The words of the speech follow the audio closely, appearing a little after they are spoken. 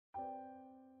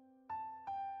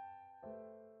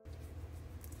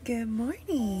Good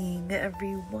morning,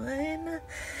 everyone.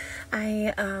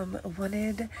 I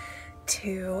wanted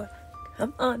to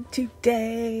come on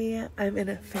today. I'm in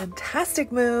a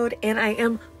fantastic mood and I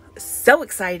am so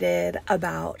excited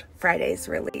about Friday's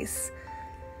release.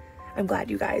 I'm glad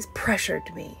you guys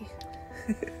pressured me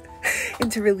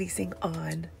into releasing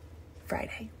on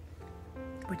Friday,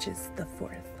 which is the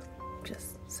 4th,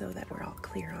 just so that we're all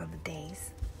clear on the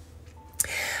days.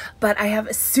 But I have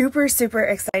a super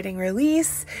exciting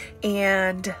release,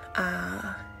 and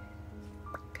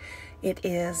it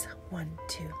is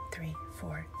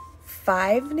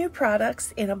 5 new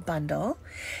products in a bundle,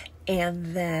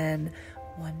 and then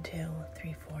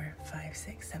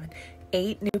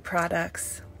 8 new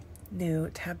products, new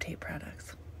tab tape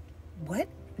products. What?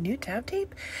 New tab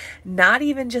tape? Not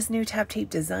even just new tab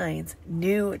tape designs,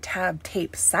 new tab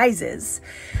tape sizes.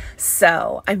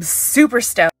 So I'm super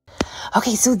stoked.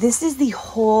 Okay, so this is the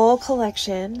whole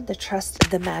collection, the Trust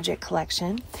the Magic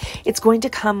collection. It's going to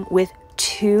come with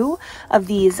 2 of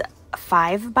these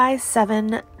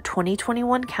 5x7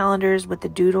 2021 calendars with the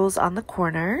doodles on the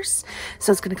corners.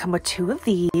 So it's going to come with 2 of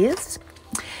these.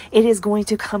 It is going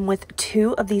to come with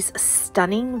 2 of these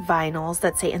stunning vinyls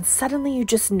that say, and suddenly you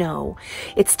just know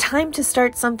it's time to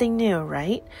start something new,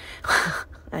 right?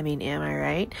 I mean, am I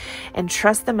right? And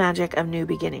trust the magic of new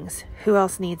beginnings. Who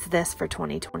else needs this for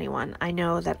 2021? I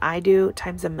know that I do,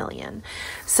 times a million.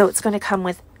 So it's going to come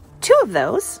with 2 of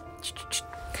those.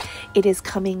 It is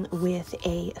coming with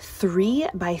a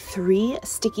 3x3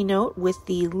 sticky note with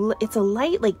it's a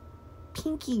light, like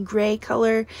pinky gray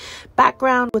color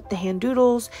background with the hand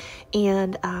doodles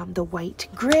and the white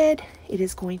grid. It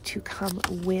is going to come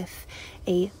with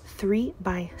a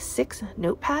 3x6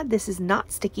 notepad. This is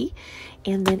not sticky.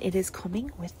 And then it is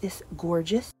coming with this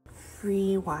gorgeous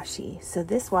free washi. So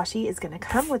this washi is going to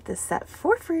come with this set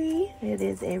for free. It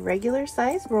is a regular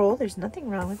size roll. There's nothing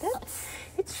wrong with it.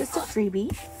 It's just a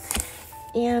freebie.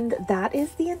 And that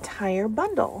is the entire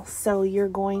bundle. So you're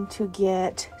going to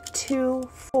get 2,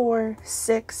 4,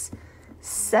 6,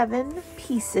 7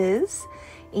 pieces,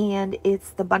 and it's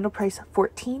the bundle price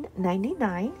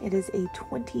 $14.99. It is a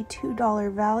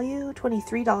 $23 value,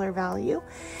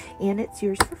 and it's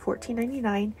yours for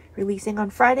 $14.99, releasing on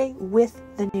Friday with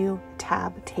the new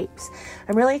tab tapes.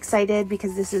 I'm really excited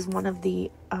because this is one of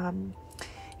the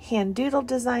hand doodle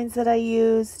designs that I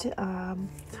used.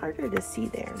 It's harder to see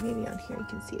there. Maybe on here you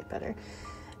can see it better.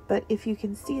 But if you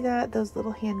can see that, those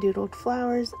little hand-doodled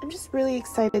flowers, I'm just really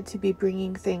excited to be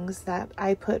bringing things that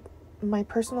I put my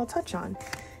personal touch on.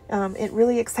 It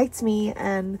really excites me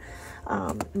and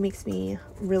makes me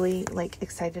really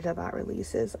excited about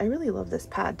releases. I really love this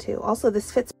pad too. Also,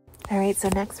 this fits. All right, so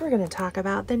next we're going to talk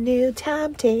about the new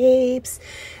tab tapes,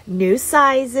 new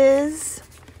sizes.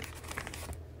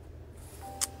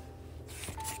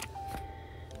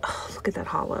 Oh, look at that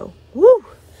holo. Woo!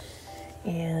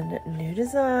 And new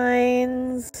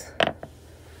designs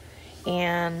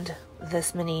and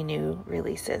this many new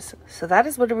releases. So that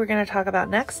is what we're going to talk about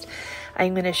next.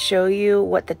 I'm going to show you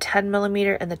what the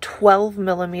 10mm and the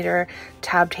 12mm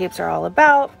tab tapes are all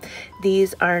about.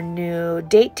 These are new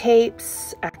date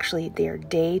tapes. Actually, they are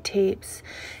day tapes.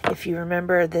 If you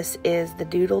remember, this is the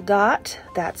Doodle Dot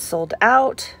that sold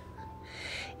out,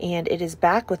 and it is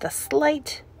back with a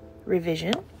slight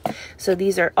revision. So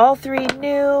these are all 3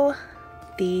 new.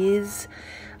 These,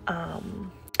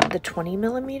 the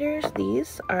 20mm,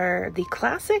 these are the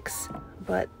classics,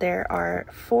 but there are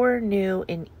 4 new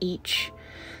in each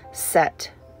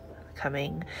set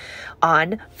coming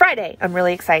on Friday. I'm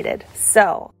really excited.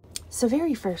 So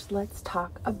very first, let's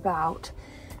talk about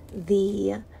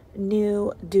the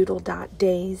new Doodle Dot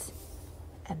Days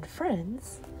and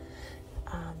Friends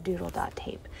Doodle Dot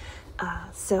tape.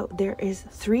 So there is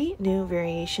 3 new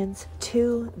variations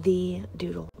to the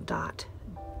Doodle Dot,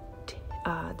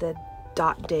 the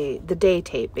day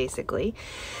tape basically.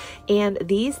 And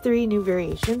these 3 new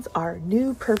variations are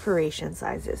new perforation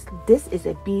sizes. This is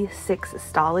a B6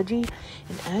 Stology,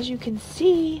 and as you can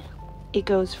see, it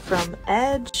goes from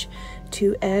edge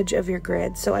to edge of your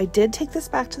grid. So I did take this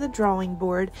back to the drawing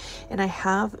board, and I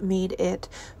have made it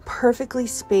perfectly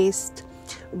spaced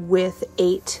with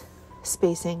 8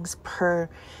 spacings per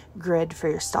grid for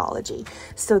your Stology.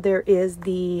 So there is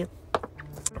the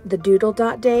Doodle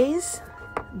Dot Days,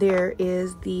 there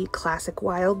is the Classic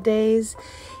Wild Days,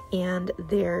 and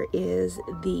there is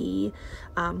the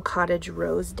Cottage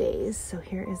Rose Days. So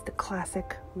here is the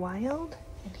Classic Wild,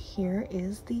 and here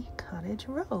is the Cottage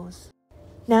Rose.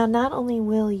 Now, not only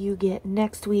will you get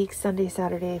next week, Sunday,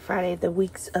 Saturday, Friday,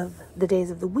 the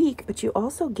days of the week, but you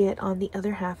also get on the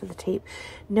other half of the tape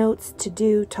notes, to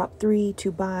do, top 3, to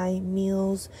buy,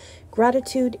 meals,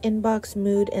 gratitude, inbox,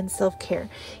 mood, and self-care.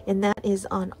 And that is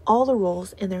on all the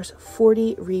rolls, and there's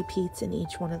 40 repeats in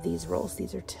each one of these rolls.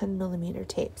 These are 10mm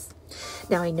tapes.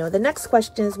 Now, I know the next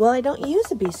question is, well, I don't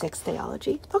use a B6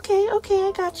 Stayology. Okay,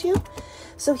 I got you.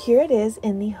 So here it is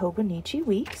in the Hobonichi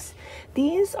Weeks.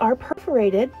 These are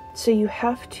perforated, so you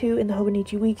have to, in the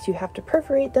Hobonichi Weeks, you have to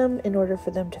perforate them in order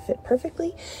for them to fit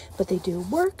perfectly, but they do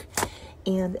work.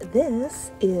 And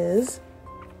this is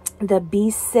the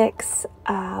B6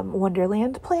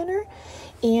 Wonderland Planner.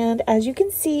 And as you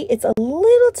can see, it's a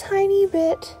little tiny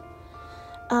bit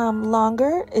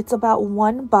longer. It's about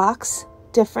 1 box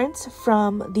difference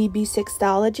from the B6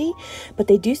 Stayology, but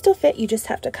they do still fit. You just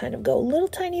have to kind of go a little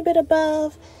tiny bit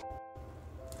above.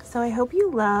 So I hope you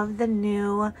love the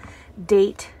new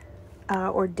date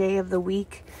or day of the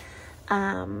week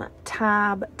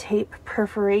tab tape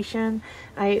perforation.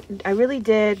 I really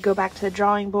did go back to the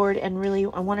drawing board and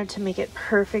I wanted to make it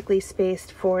perfectly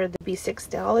spaced for the B6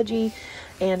 Stayology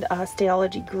and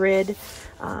Stayology grid.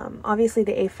 Obviously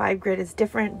the A5 grid is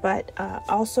different, but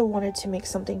also wanted to make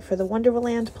something for the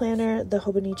Wonderland Planner, the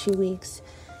Hobonichi Weeks,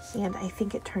 and I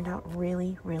think it turned out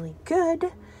really, really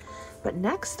good. But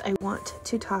next I want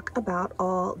to talk about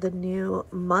all the new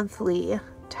monthly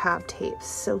tab tapes.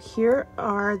 So here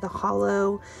are the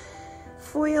Holo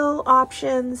foil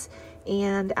options,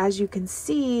 and as you can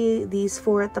see, these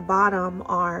 4 at the bottom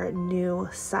are new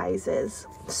sizes.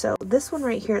 So this one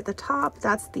right here at the top,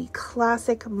 that's the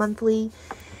classic monthly,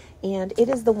 and it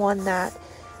is the one that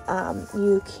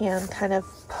you can kind of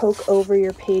poke over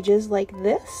your pages like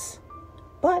this,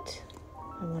 but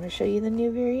I want to show you the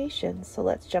new variations, so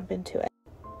let's jump into it.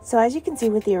 So as you can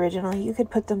see with the original, you could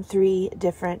put them 3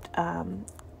 different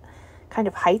kind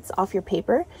of heights off your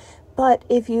paper, but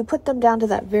if you put them down to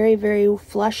that very, very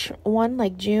flush one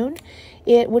like June,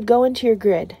 it would go into your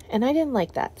grid, and I didn't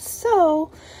like that. So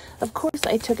of course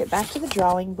I took it back to the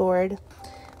drawing board.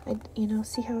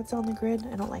 See how it's on the grid?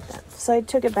 I don't like that. So I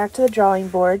took it back to the drawing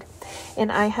board,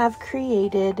 and I have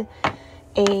created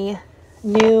a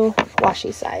new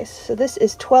washi size. So this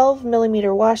is 12mm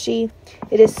washi.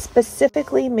 It is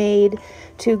specifically made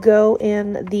to go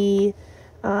in the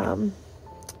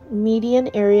median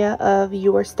area of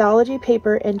your Stayology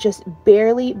paper and just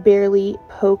barely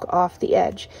poke off the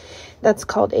edge. That's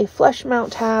called a flush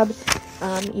mount tab.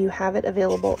 You have it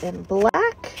available in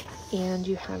black, and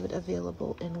you have it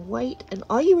available in white, and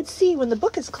all you would see when the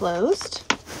book is closed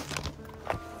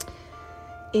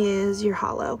is your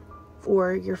holo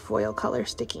or your foil color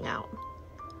sticking out.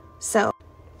 So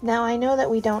now I know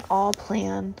that we don't all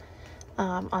plan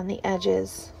on the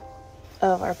edges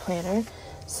of our planner,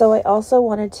 so I also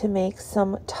wanted to make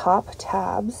some top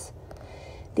tabs.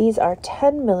 These are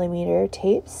 10mm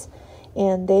tapes,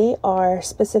 and they are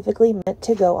specifically meant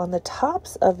to go on the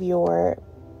tops of your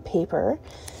paper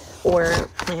or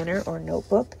planner or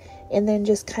notebook, and then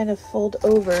just kind of fold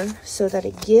over so that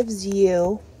it gives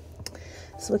you,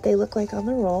 this is what they look like on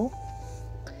the roll,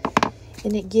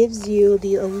 and it gives you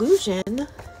the illusion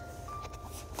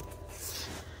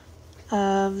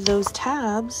of those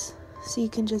tabs, so you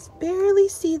can just barely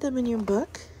see them in your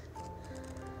book,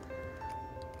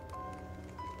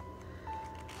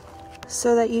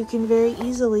 so that you can very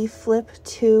easily flip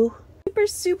to.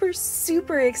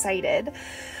 Super excited.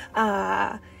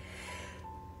 Tab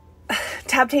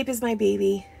tape is my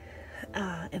baby,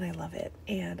 and I love it,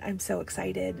 and I'm so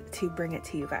excited to bring it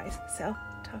to you guys. So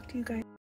talk to you guys.